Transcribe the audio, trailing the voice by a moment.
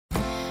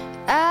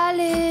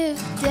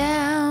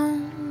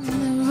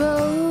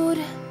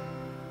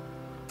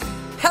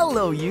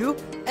Hello you,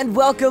 and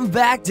welcome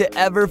back to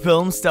Ever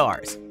Film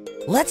Stars.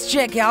 Let's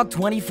check out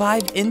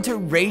 25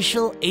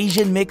 interracial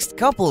Asian mixed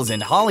couples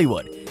in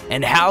Hollywood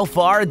and how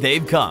far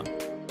they've come.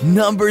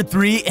 Number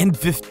 3 and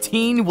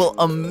 15 will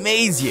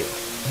amaze you,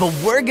 but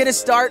we're gonna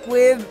start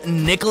with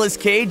Nicolas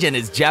Cage and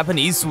his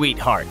Japanese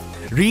sweetheart,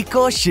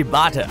 Riko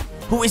Shibata,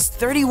 who is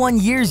 31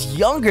 years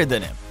younger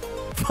than him.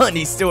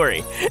 Funny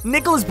story,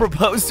 Nicolas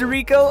proposed to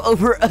Riko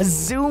over a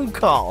Zoom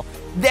call.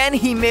 Then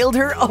he mailed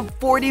her a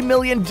 $40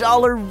 million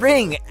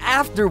ring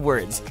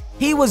afterwards.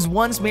 He was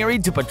once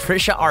married to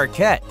Patricia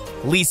Arquette,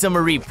 Lisa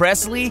Marie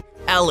Presley,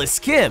 Alice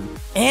Kim,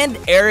 and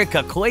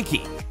Erica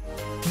Koike.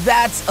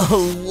 That's a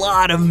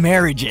lot of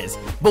marriages,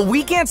 but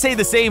we can't say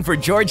the same for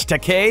George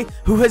Takei,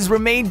 who has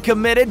remained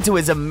committed to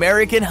his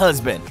American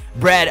husband,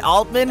 Brad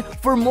Altman,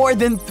 for more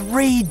than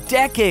 3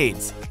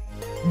 decades.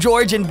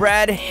 George and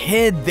Brad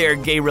hid their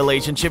gay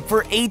relationship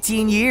for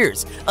 18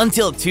 years,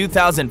 until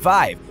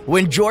 2005,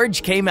 when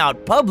George came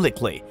out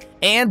publicly,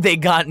 and they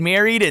got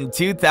married in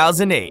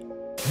 2008.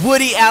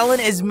 Woody Allen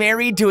is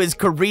married to his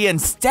Korean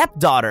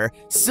stepdaughter,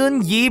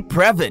 Sun-Yi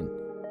Previn.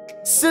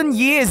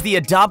 Sun-Yi is the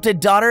adopted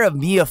daughter of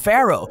Mia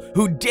Farrow,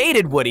 who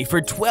dated Woody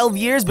for 12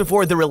 years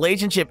before the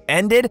relationship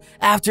ended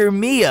after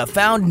Mia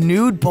found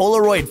nude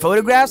Polaroid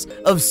photographs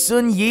of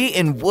Sun-Yi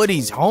in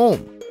Woody's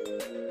home.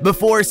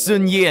 Before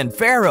Sun-Yi and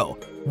Farrow,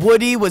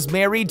 Woody was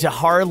married to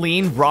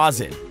Harleen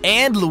Rosen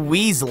and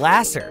Louise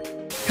Lasser.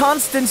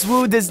 Constance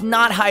Wu does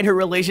not hide her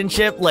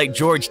relationship like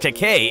George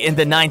Takei in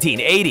the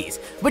 1980s,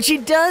 but she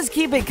does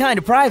keep it kind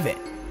of private.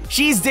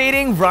 She's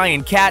dating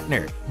Ryan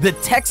Kattner, the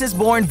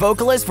Texas-born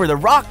vocalist for the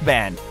rock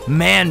band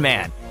Man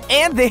Man,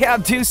 and they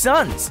have 2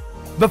 sons.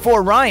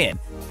 Before Ryan,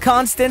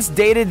 Constance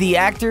dated the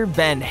actor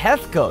Ben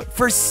Heathcote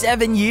for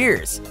 7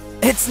 years.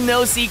 It's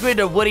no secret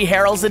that Woody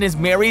Harrelson is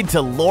married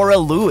to Laura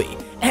Louie,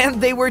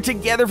 and they were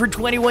together for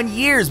 21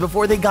 years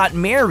before they got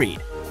married.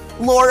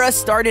 Laura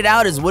started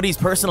out as Woody's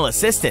personal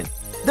assistant.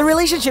 The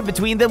relationship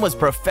between them was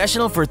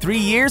professional for 3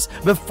 years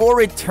before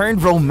it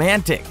turned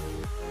romantic.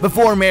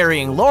 Before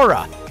marrying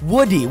Laura,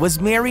 Woody was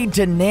married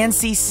to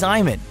Nancy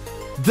Simon.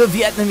 The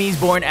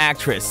Vietnamese-born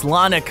actress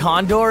Lana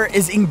Condor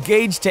is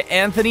engaged to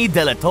Anthony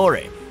De La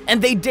Torre,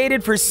 and they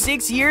dated for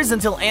 6 years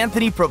until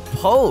Anthony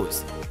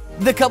proposed.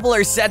 The couple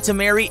are set to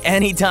marry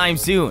anytime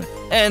soon,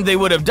 and they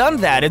would have done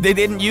that if they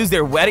didn't use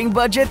their wedding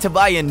budget to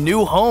buy a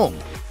new home.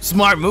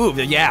 Smart move,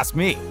 if you ask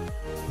me.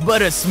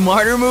 But a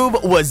smarter move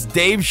was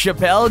Dave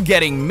Chappelle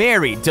getting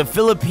married to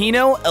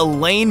Filipino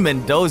Elaine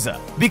Mendoza,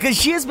 because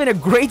she has been a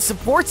great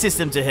support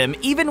system to him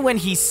even when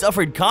he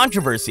suffered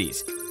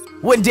controversies.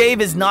 When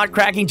Dave is not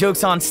cracking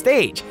jokes on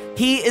stage,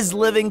 he is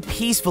living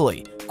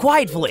peacefully,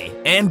 quietly,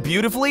 and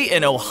beautifully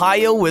in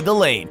Ohio with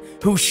Elaine,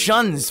 who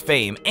shuns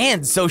fame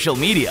and social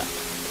media.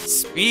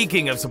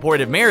 Speaking of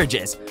supportive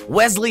marriages,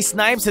 Wesley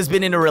Snipes has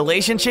been in a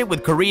relationship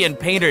with Korean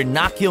painter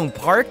Nakyung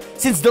Park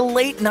since the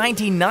late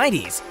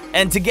 1990s,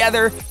 and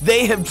together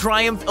they have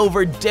triumphed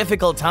over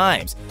difficult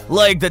times,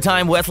 like the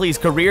time Wesley's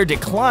career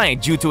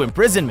declined due to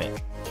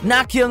imprisonment.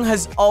 Nakyung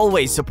has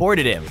always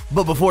supported him,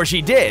 but before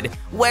she did,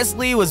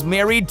 Wesley was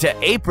married to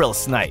April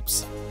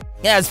Snipes.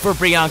 As for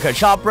Priyanka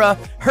Chopra,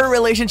 her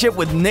relationship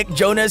with Nick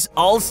Jonas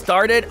all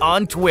started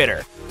on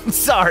Twitter.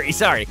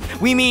 Sorry,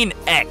 we mean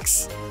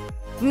X.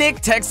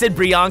 Nick texted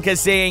Priyanka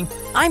saying,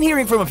 "I'm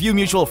hearing from a few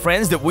mutual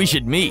friends that we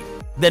should meet."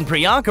 Then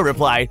Priyanka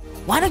replied,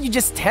 "Why don't you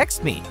just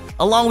text me?"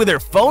 along with her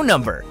phone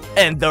number,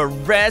 and the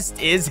rest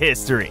is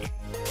history.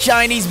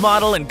 Chinese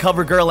model and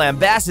CoverGirl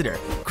ambassador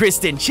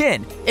Kristen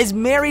Chin is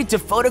married to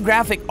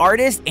photographic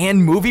artist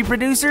and movie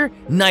producer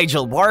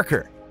Nigel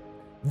Barker.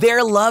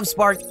 Their love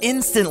sparked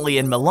instantly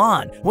in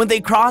Milan when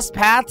they crossed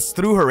paths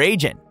through her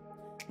agent.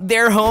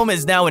 Their home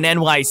is now in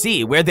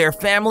NYC, where their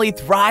family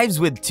thrives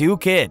with 2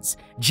 kids,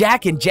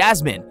 Jack and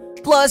Jasmine,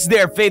 plus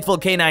their faithful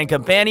canine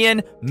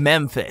companion,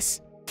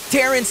 Memphis.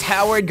 Terrence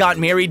Howard got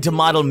married to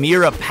model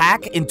Mira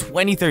Pack in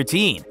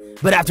 2013,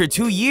 but after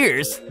 2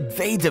 years,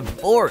 they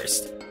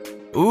divorced.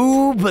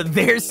 Ooh, but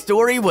their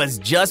story was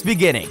just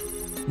beginning.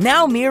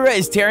 Now Mira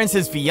is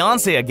Terrence's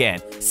fiancé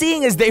again,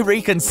 seeing as they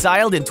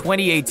reconciled in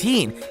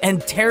 2018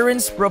 and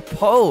Terrence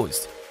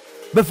proposed.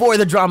 Before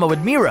the drama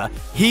with Mira,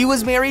 he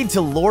was married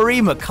to Lori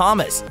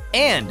McComas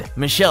and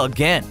Michelle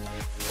Gen.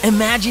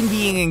 Imagine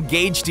being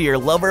engaged to your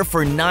lover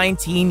for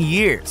 19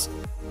 years.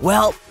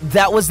 Well,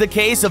 that was the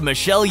case of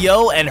Michelle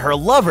Yeoh and her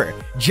lover,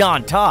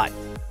 John Todd.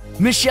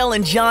 Michelle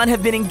and John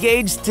have been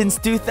engaged since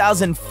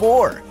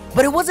 2004,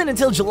 but it wasn't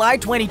until July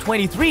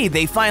 2023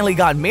 they finally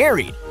got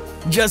married.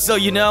 Just so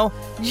you know,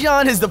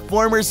 John is the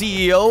former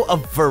CEO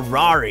of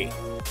Ferrari.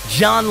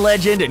 John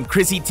Legend and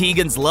Chrissy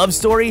Teigen's love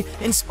story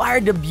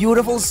inspired the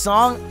beautiful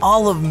song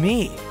All of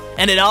Me,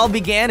 and it all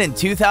began in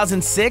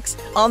 2006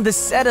 on the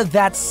set of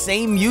that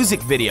same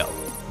music video.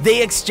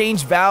 They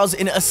exchanged vows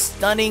in a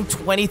stunning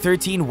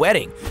 2013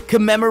 wedding,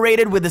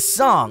 commemorated with a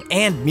song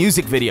and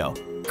music video.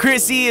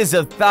 Chrissy is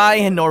of Thai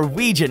and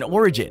Norwegian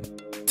origin.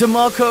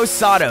 Tomoko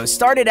Sato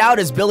started out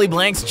as Billy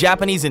Blank's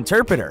Japanese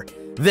interpreter.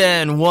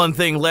 Then one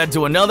thing led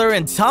to another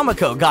and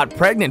Tomoko got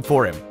pregnant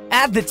for him.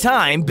 At the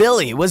time,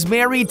 Billy was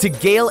married to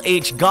Gail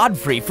H.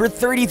 Godfrey for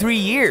 33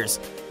 years,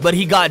 but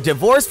he got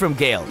divorced from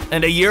Gail,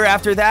 and a year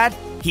after that,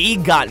 he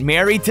got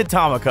married to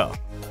Tomoko.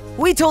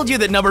 We told you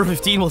that number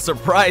 15 will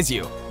surprise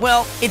you.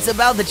 Well, it's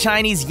about the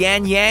Chinese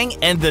Yan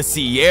Yang and the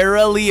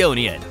Sierra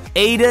Leonean,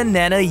 Ada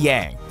Nana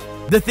Yang.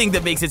 The thing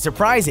that makes it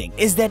surprising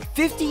is that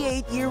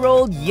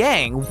 58-year-old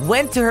Yang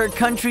went to her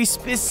country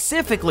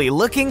specifically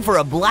looking for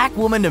a black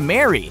woman to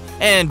marry,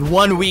 and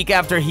 1 week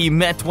after he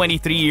met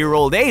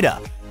 23-year-old Ada,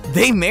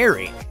 they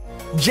married.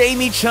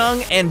 Jamie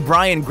Chung and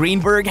Brian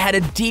Greenberg had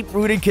a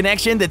deep-rooted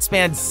connection that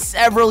spanned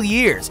several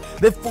years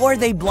before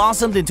they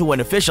blossomed into an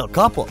official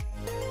couple.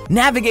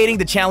 Navigating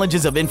the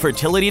challenges of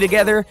infertility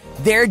together,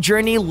 their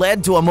journey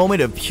led to a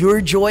moment of pure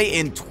joy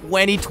in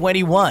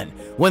 2021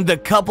 when the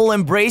couple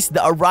embraced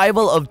the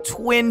arrival of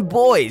twin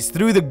boys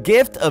through the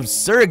gift of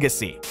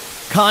surrogacy.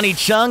 Connie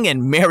Chung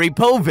and Mary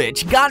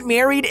Povich got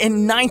married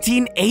in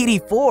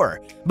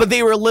 1984, but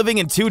they were living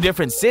in two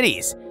different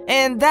cities,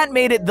 and that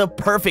made it the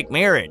perfect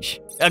marriage,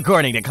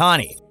 according to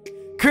Connie.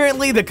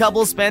 Currently, the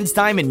couple spends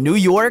time in New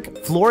York,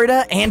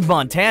 Florida, and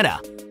Montana.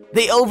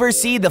 They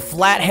oversee the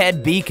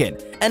Flathead Beacon,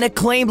 an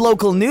acclaimed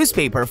local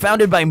newspaper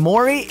founded by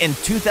Mori in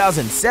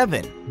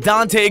 2007.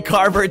 Dante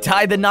Carver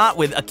tied the knot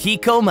with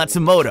Akiko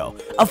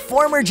Matsumoto, a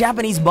former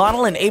Japanese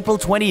model, in April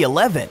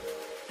 2011.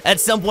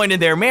 At some point in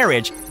their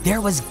marriage,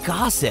 there was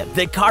gossip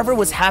that Carver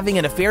was having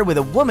an affair with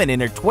a woman in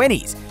her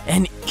 20s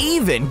and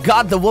even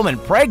got the woman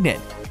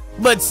pregnant.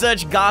 But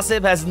such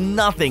gossip has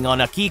nothing on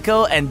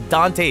Akiko and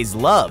Dante's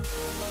love.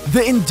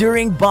 The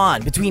enduring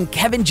bond between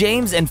Kevin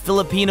James and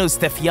Filipino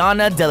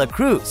Stefiana de la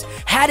Cruz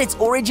had its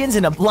origins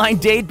in a blind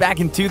date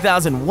back in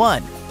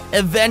 2001,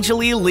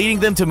 eventually leading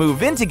them to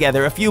move in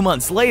together a few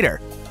months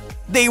later.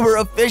 They were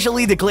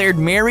officially declared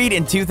married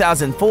in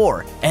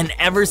 2004, and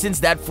ever since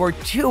that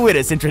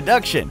fortuitous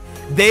introduction,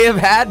 they have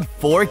had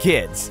 4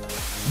 kids.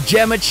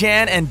 Gemma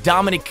Chan and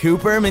Dominic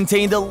Cooper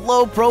maintained a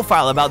low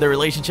profile about their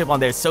relationship on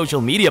their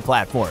social media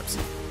platforms.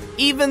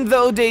 Even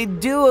though they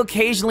do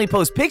occasionally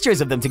post pictures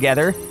of them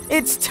together,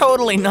 it's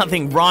totally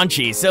nothing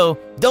raunchy, so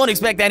don't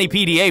expect any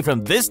PDA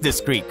from this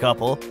discreet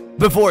couple.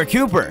 Before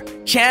Cooper,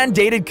 Chan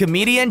dated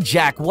comedian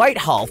Jack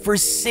Whitehall for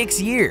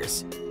 6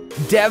 years.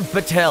 Dev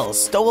Patel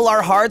stole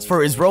our hearts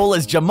for his role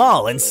as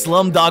Jamal in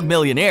Slumdog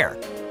Millionaire,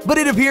 but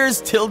it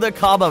appears Tilda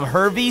Cobb of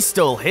Hervey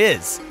stole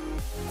his.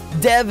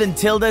 Dev and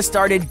Tilda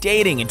started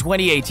dating in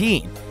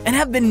 2018 and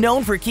have been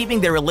known for keeping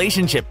their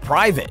relationship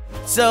private.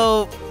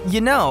 So, you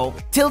know,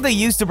 Tilda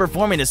used to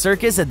perform in a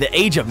circus at the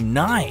age of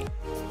 9.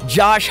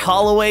 Josh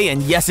Holloway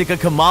and Jessica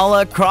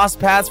Kamala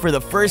crossed paths for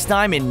the first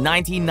time in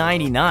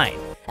 1999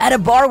 at a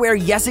bar where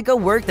Jessica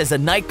worked as a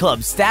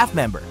nightclub staff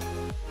member.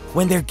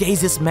 When their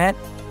gazes met,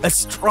 a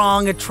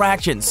strong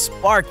attraction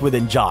sparked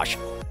within Josh,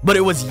 but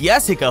it was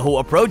Jessica who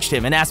approached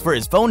him and asked for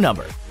his phone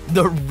number.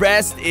 The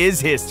rest is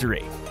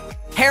history.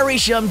 Harry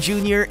Shum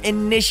Jr.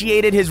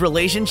 initiated his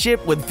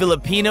relationship with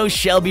Filipino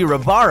Shelby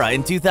Rivara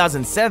in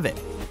 2007,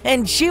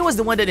 and she was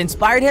the one that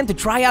inspired him to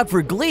try out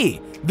for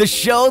Glee, the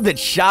show that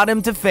shot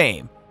him to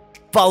fame.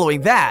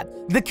 Following that,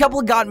 the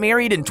couple got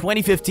married in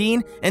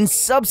 2015 and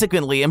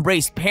subsequently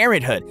embraced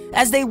parenthood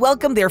as they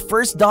welcomed their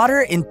first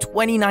daughter in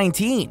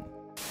 2019.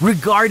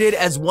 Regarded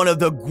as one of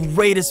the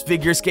greatest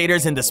figure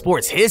skaters in the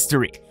sport's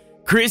history,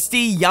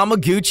 Christy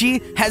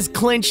Yamaguchi has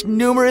clinched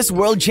numerous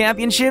world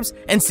championships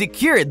and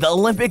secured the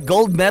Olympic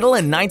gold medal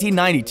in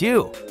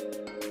 1992.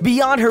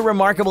 Beyond her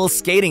remarkable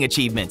skating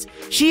achievements,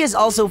 she has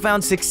also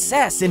found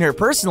success in her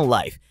personal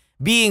life,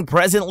 being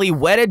presently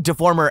wedded to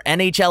former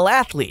NHL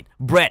athlete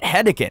Brett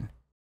Hedican.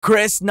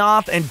 Chris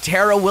Noth and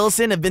Tara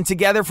Wilson have been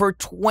together for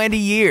 20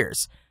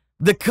 years.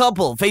 The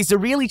couple faced a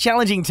really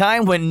challenging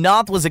time when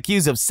Noth was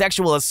accused of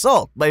sexual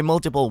assault by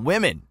multiple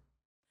women.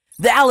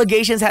 The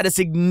allegations had a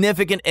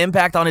significant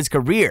impact on his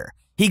career.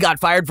 He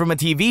got fired from a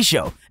TV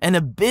show, and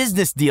a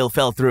business deal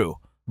fell through.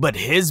 But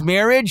his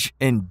marriage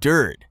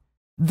endured.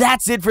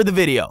 That's it for the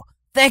video.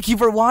 Thank you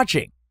for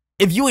watching.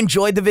 If you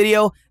enjoyed the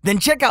video, then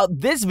check out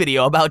this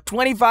video about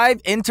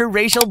 25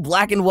 interracial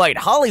black and white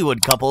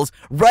Hollywood couples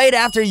right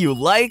after you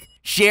like,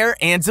 share,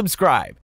 and subscribe.